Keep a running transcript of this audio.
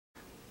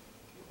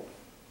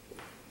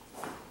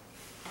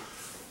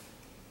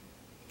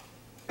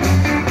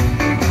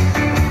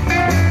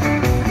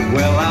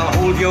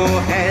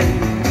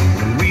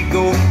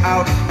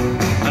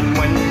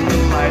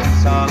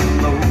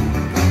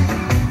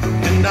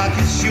I'll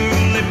kiss your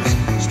lips,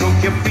 stroke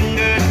your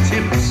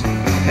fingertips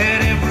at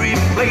every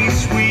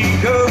place we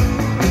go.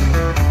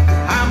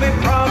 I may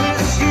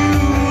promise you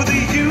the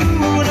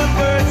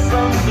universe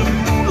under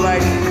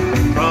moonlight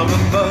from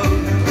above,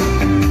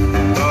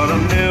 but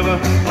I'm never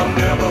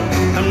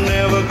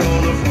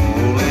gonna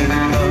fall in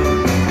love.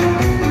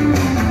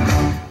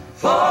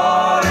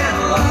 Fall in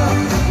love?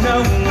 No,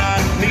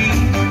 not me.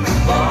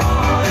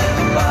 Fall in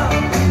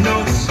love? No,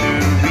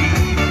 sirree.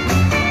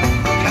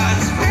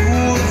 'Cause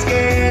fools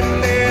get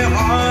their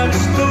hearts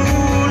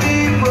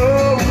slowly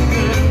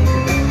broken.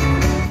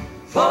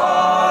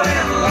 Fall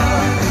in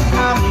love?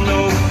 I'm no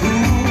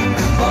fool.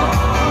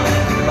 Fall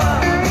in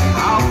love?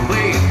 I'll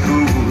play it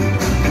cool,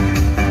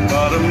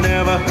 but I'm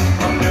never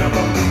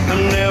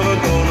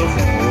gonna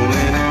fall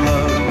in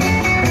love.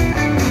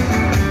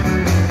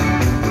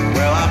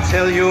 Well, I'll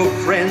tell your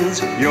friends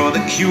you're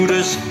the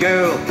cutest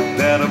girl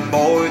that a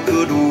boy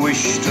could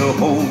wish to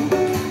hold,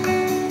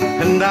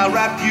 and I'll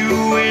wrap you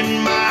in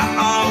my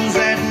arms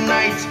at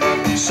night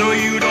so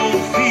you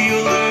don't feel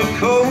the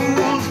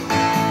cold.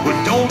 But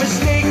don't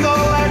mistake,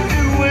 all I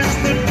do is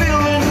the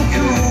feeling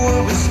cool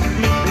of a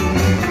smitten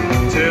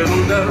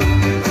turtle dove.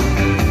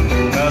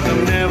 'Cause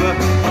I'm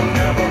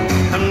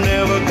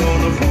never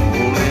gonna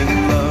fall in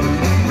love.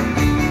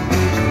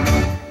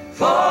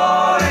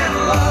 Fall in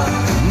love?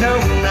 No,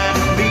 not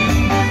me.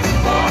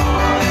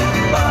 Fall in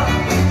love?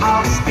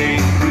 I'll stay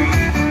free.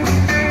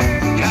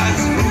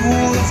 'Cause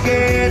fools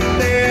get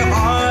their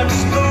hearts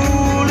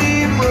slowly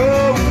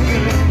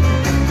broken.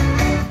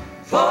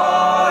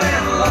 Fall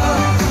in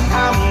love?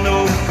 I'm no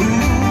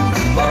fool.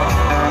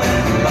 Fall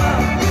in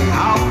love?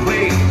 I'll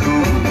play it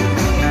cool,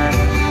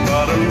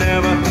 but I'm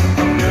never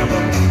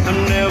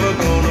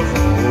gonna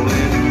fall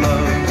in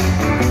love.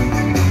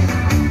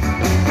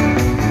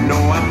 No,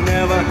 I'm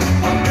never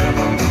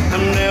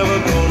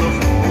gonna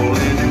fall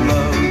in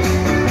love.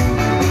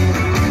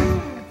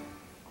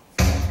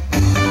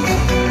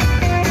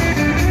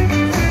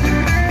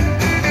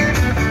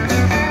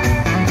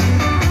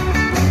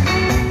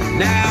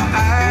 Now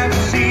I've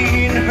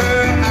seen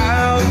her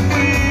out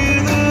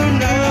with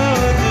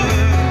another.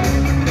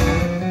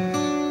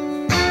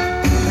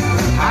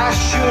 I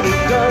should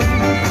have done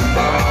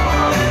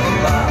fall in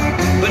love,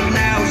 but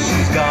now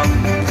she's gone.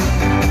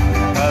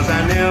 'Cause I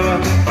never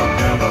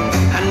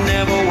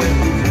went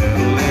and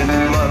fell in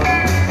love.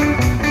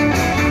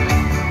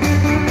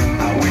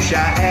 I wish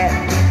I had,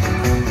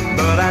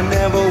 but I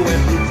never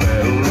went and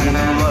fell in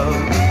love.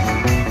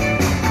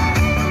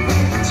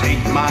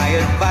 Take my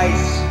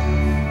advice,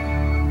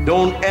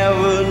 don't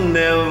ever,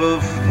 never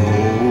fall